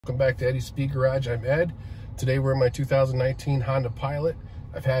Welcome back to Eddie's Speed Garage. I'm Ed. Today we're in my 2019 Honda Pilot.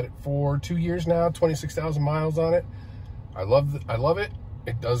 I've had it for 2 years now, 26,000 miles on it. I love it.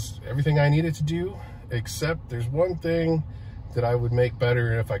 It does everything I need it to do, except there's one thing that I would make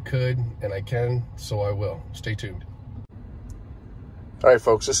better if I could, and I can, so I will. Stay tuned. All right,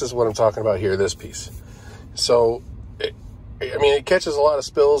 folks, this is what I'm talking about here, this piece. So, it catches a lot of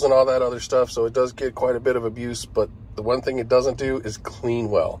spills and all that other stuff, so it does get quite a bit of abuse, but the one thing it doesn't do is clean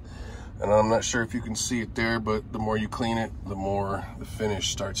well. And I'm not sure if you can see it there, but the more you clean it, the more the finish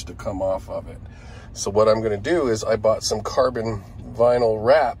starts to come off of it. So what I'm gonna do is I bought some carbon vinyl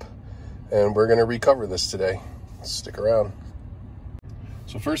wrap, and we're gonna recover this today. Stick around.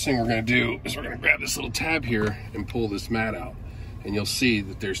 So first thing we're gonna do is we're gonna grab this little tab here and pull this mat out. And you'll see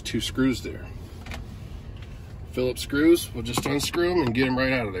that there's 2 screws there. Phillips screws, we'll just unscrew them and get them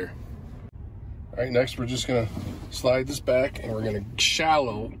right out of there. All right, next we're just gonna slide this back and we're gonna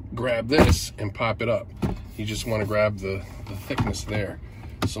shallow grab this and pop it up. You just wanna grab the thickness there.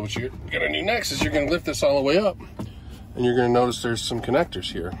 So what you're gonna do next is you're gonna lift this all the way up and you're gonna notice there's some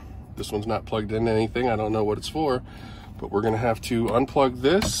connectors here. This one's not plugged into anything, I don't know what it's for, but we're gonna have to unplug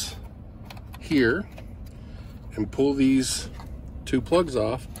this here and pull these 2 plugs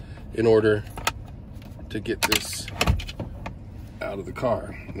off in order to get this out of the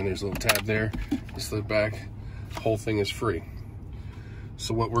car. And there's a little tab there, you slid back, whole thing is free.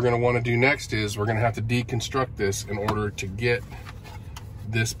 So what we're gonna wanna do next is we're gonna have to deconstruct this in order to get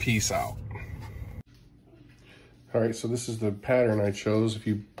this piece out. All right, so this is the pattern I chose. If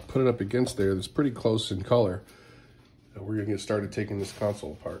you put it up against there, that's pretty close in color. We're gonna get started taking this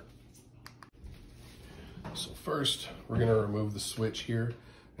console apart. So first, we're gonna remove the switch here,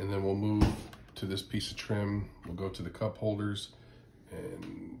 and then we'll move to this piece of trim. We'll go to the cup holders,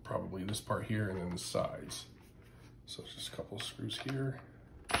 and probably this part here, and then the sides. So it's just a couple of screws here.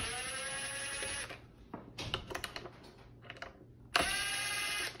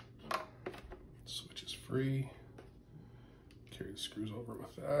 Switch is free. Carry the screws over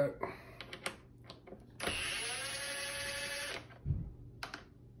with that.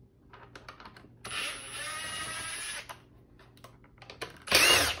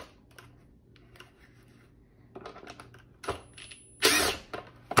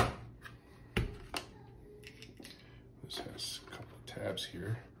 This has a couple of tabs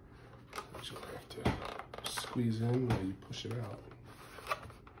here that you'll have to squeeze in while you push it out.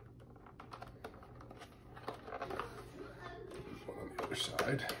 There's one on the other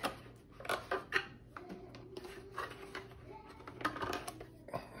side.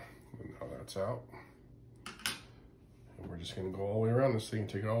 And now that's out. And we're just going to go all the way around this thing and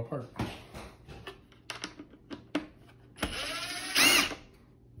take it all apart.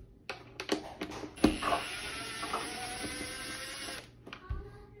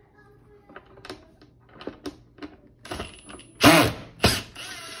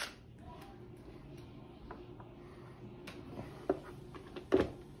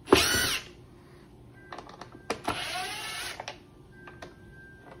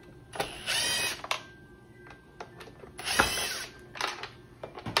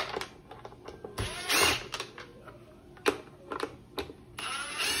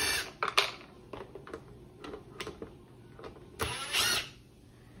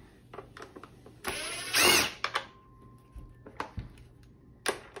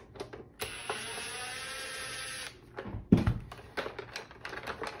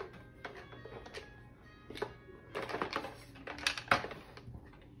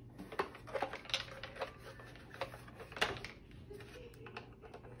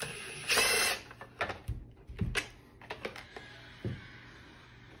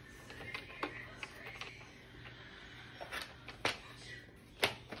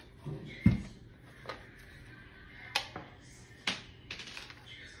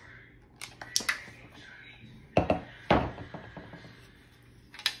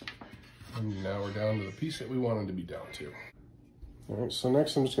 And now we're down to the piece that we wanted to be down to. All right, so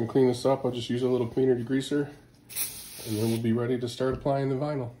next I'm just gonna clean this up. I'll just use a little cleaner degreaser, and then we'll be ready to start applying the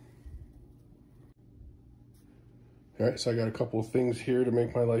vinyl. All right, so I got a couple of things here to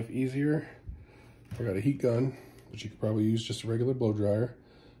make my life easier. I got a heat gun, which you could probably use just a regular blow dryer,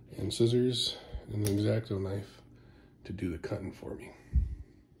 and scissors, and an X-Acto knife to do the cutting for me.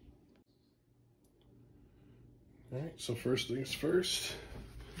 All right, so first things first,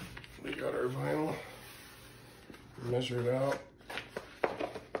 we got our vinyl, measure it out,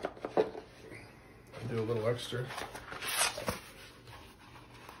 do a little extra.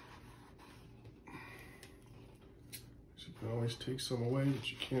 So you can always take some away,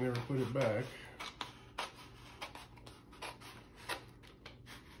 but you can't ever put it back.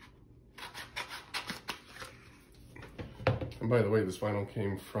 And by the way, this vinyl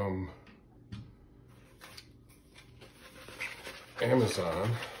came from Amazon,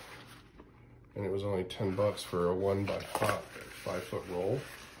 and it was only 10 bucks for a 1x5 foot roll.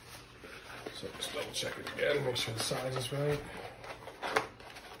 So just double check it again, make sure the size is right.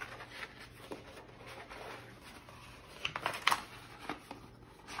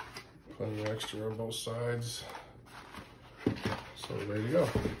 Plenty of extra on both sides. So we're ready to go.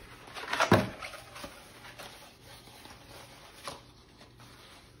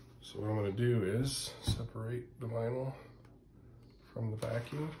 So what I'm going to do is separate the vinyl from the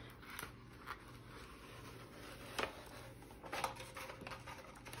backing.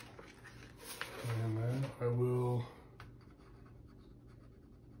 And then I will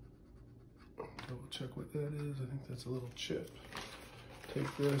double check what that is. I think that's a little chip.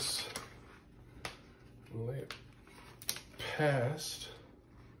 Take this and lay it past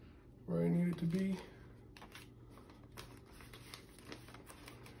where I need it to be.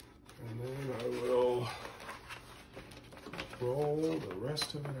 And then I will roll the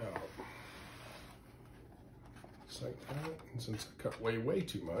rest of it out. Just like that. And since I cut way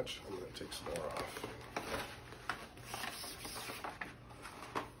too much, I'm going to take some more off.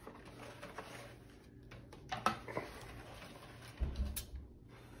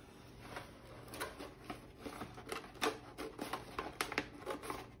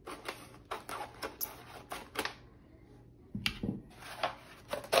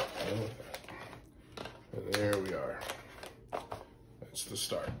 And there we are. That's the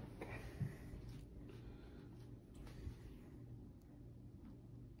start.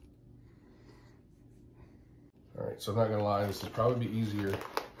 All right, so I'm not gonna lie, this would probably be easier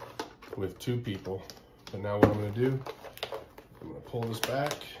with 2 people. But now what I'm gonna do, I'm gonna pull this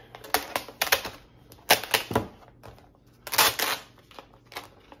back.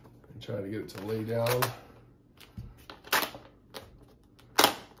 And try to get it to lay down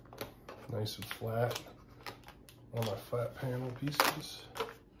nice and flat on my flat panel pieces.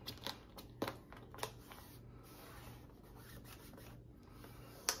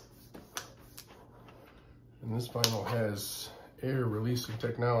 And this vinyl has air releasing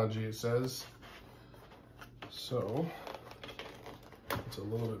technology, it says. So it's a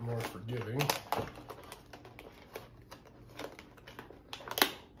little bit more forgiving.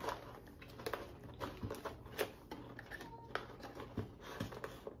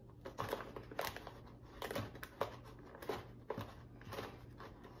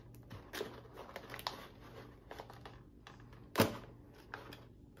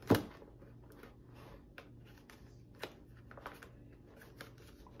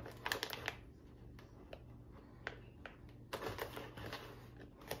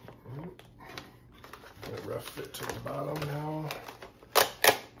 Rough fit to the bottom now.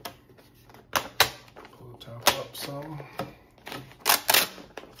 Pull the top up some.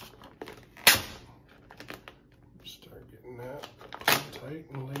 Start getting that tight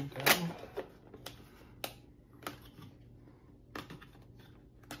and laid down.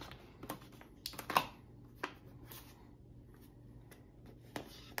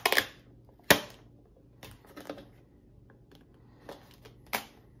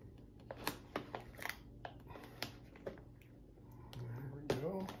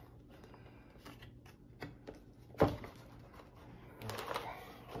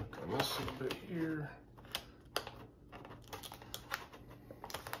 This a bit here.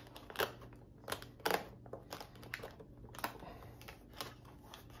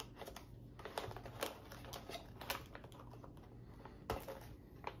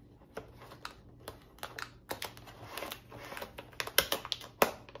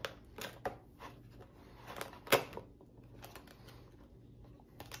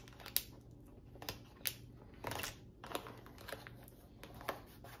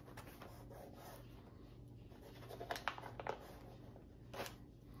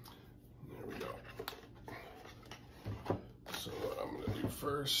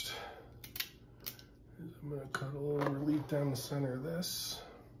 First is I'm going to cut a little relief down the center of this.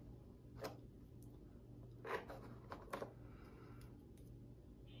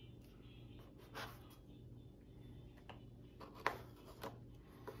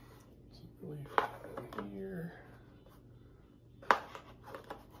 Some relief down here.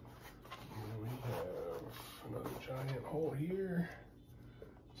 And then we have another giant hole here.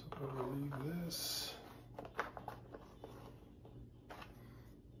 So I'm going to relieve this.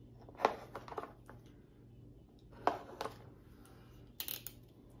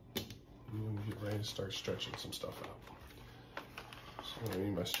 Ready to start stretching some stuff out. So what I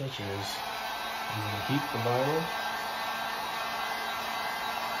mean by stretching is I'm going to heat the vinyl,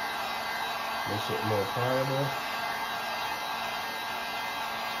 makes it more pliable,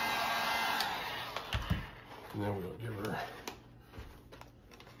 And then we'll give her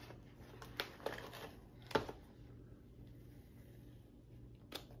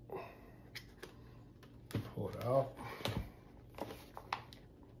pull it out.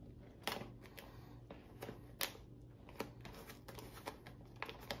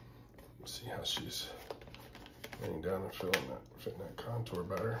 See how she's laying down and fitting that contour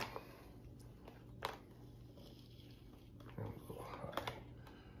better. And a little high.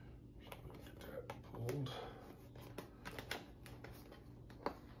 Get that pulled.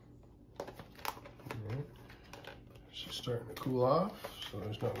 All right. She's starting to cool off, so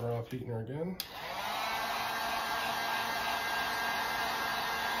there's nothing wrong with heating her again.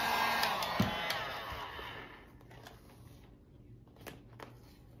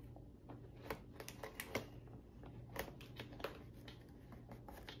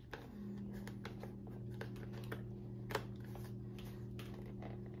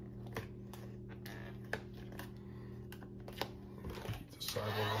 Side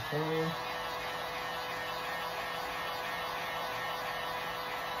one more time.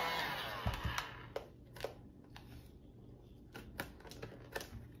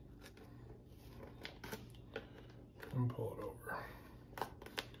 And pull it over.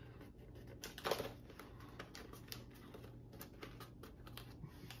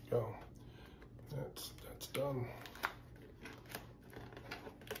 Go. That's done.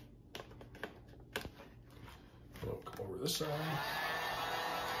 We'll come over this side.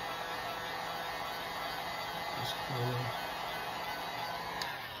 This corner.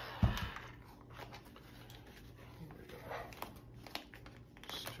 We're gonna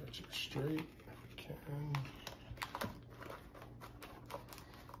stretch it straight if we can.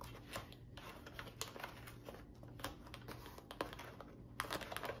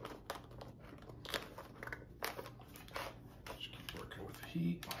 Just keep working with the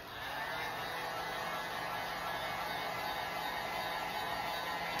heat.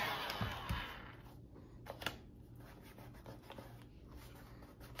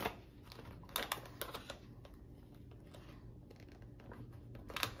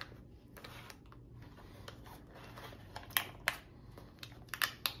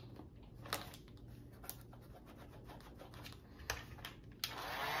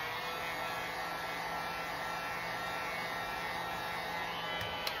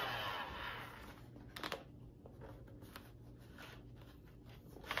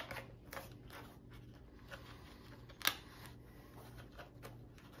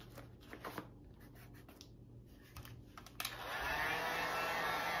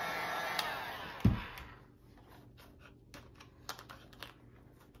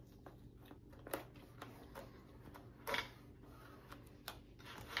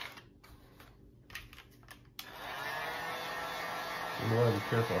 You want to be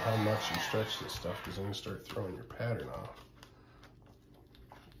careful how much you stretch this stuff, because then you start throwing your pattern off.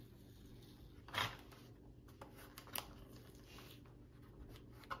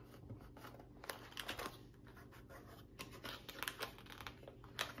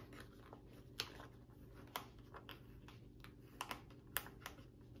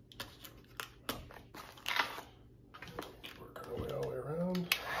 Keep working our way all the way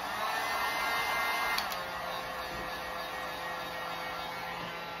around.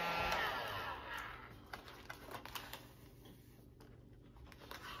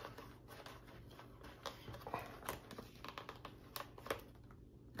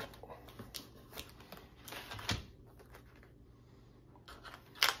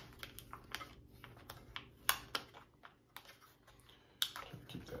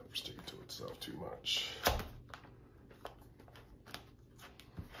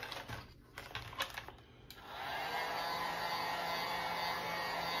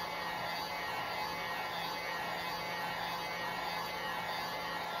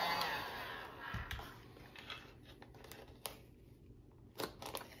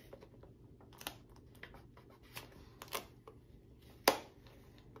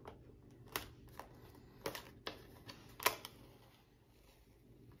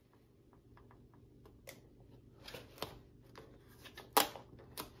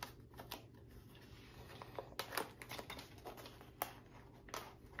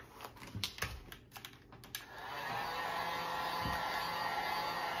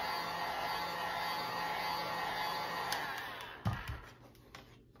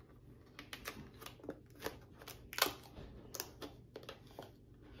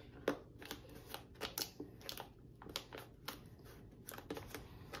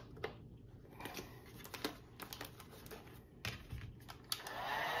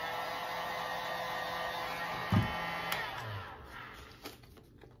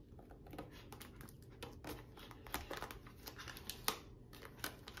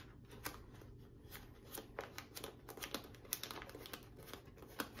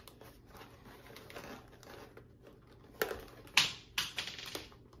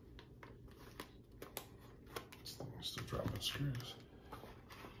 Still dropping screws.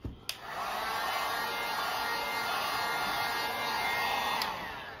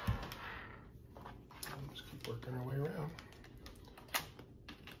 Just keep working our way around.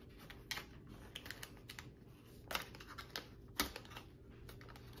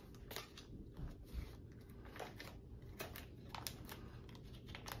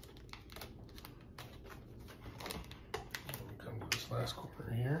 Come to this last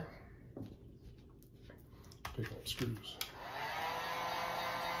corner here. Picking up screws.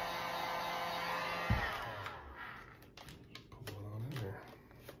 Pull it on in there.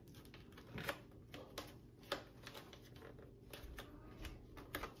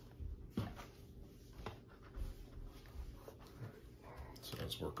 So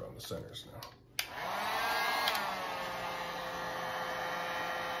let's work on the centers now.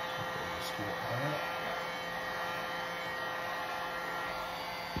 Screw it back.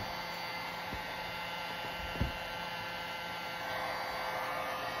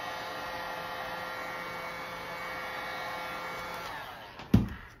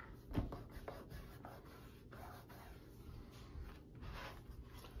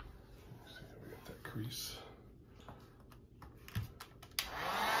 Crease.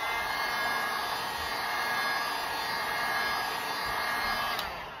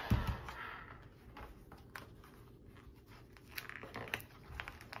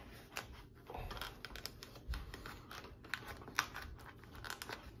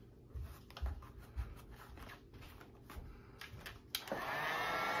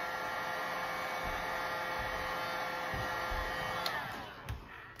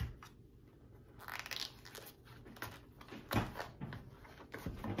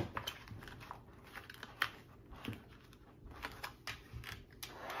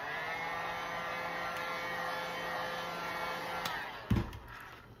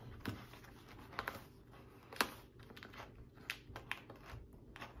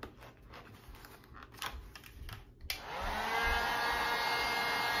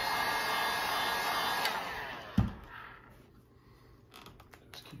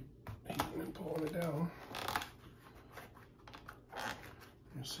 Pulling it down.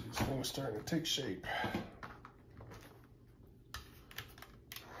 You see this thing is starting to take shape.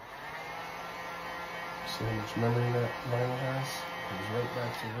 See how much memory that vinyl has? It goes right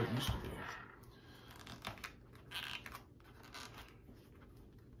back to what it used to be.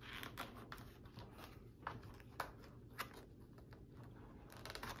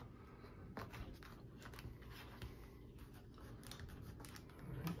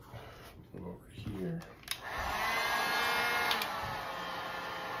 Over here.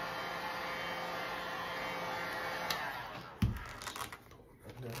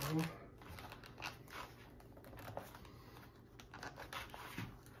 Pull that down.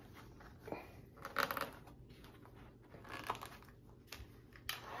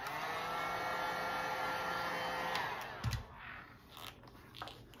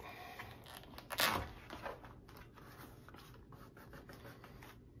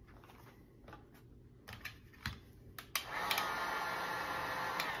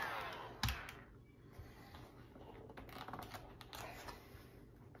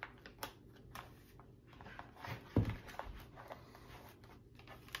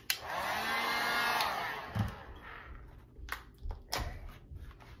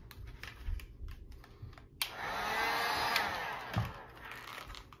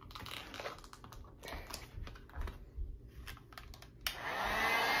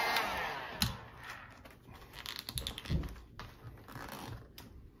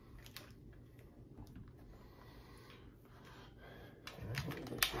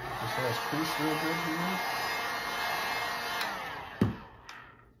 This crease real good here.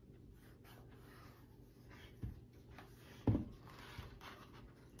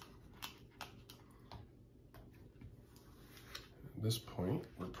 At this point,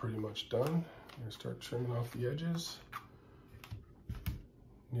 we're pretty much done. I'm gonna start trimming off the edges,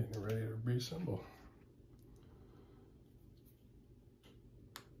 getting it ready to reassemble.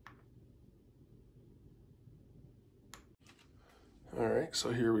 All right,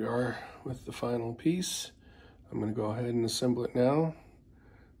 so here we are with the final piece. I'm gonna go ahead and assemble it now.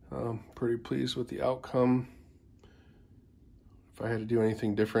 Pretty pleased with the outcome. If I had to do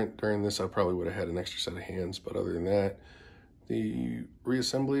anything different during this, I probably would have had an extra set of hands, but other than that, the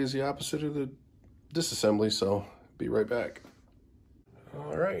reassembly is the opposite of the disassembly, so be right back.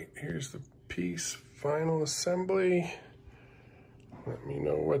 All right, here's the piece, final assembly. Let me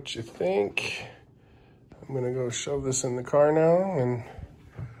know what you think. I'm gonna go shove this in the car now and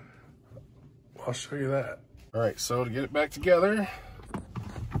I'll show you that. All right, so to get it back together,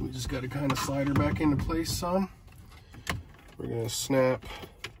 we just gotta kind of slide her back into place some. We're gonna snap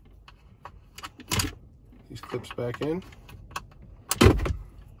these clips back in.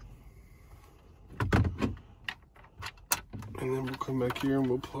 And then we'll come back here and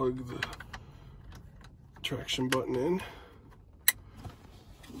we'll plug the traction button in.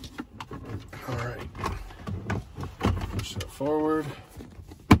 All right, push that forward,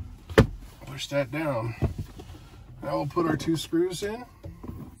 push that down. Now we'll put our 2 screws in.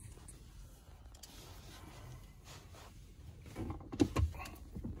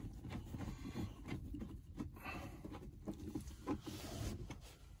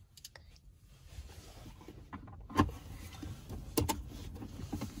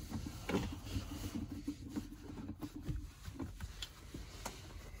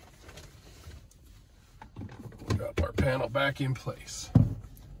 Got our panel back in place,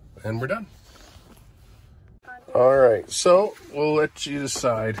 and we're done. All right, so we'll let you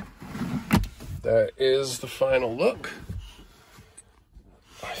decide. That is the final look.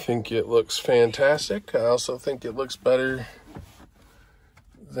 I think it looks fantastic. I also think it looks better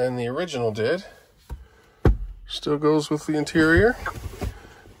than the original did. Still goes with the interior.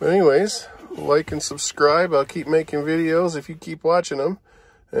 But anyways, like and subscribe. I'll keep making videos if you keep watching them,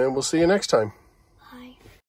 and we'll see you next time.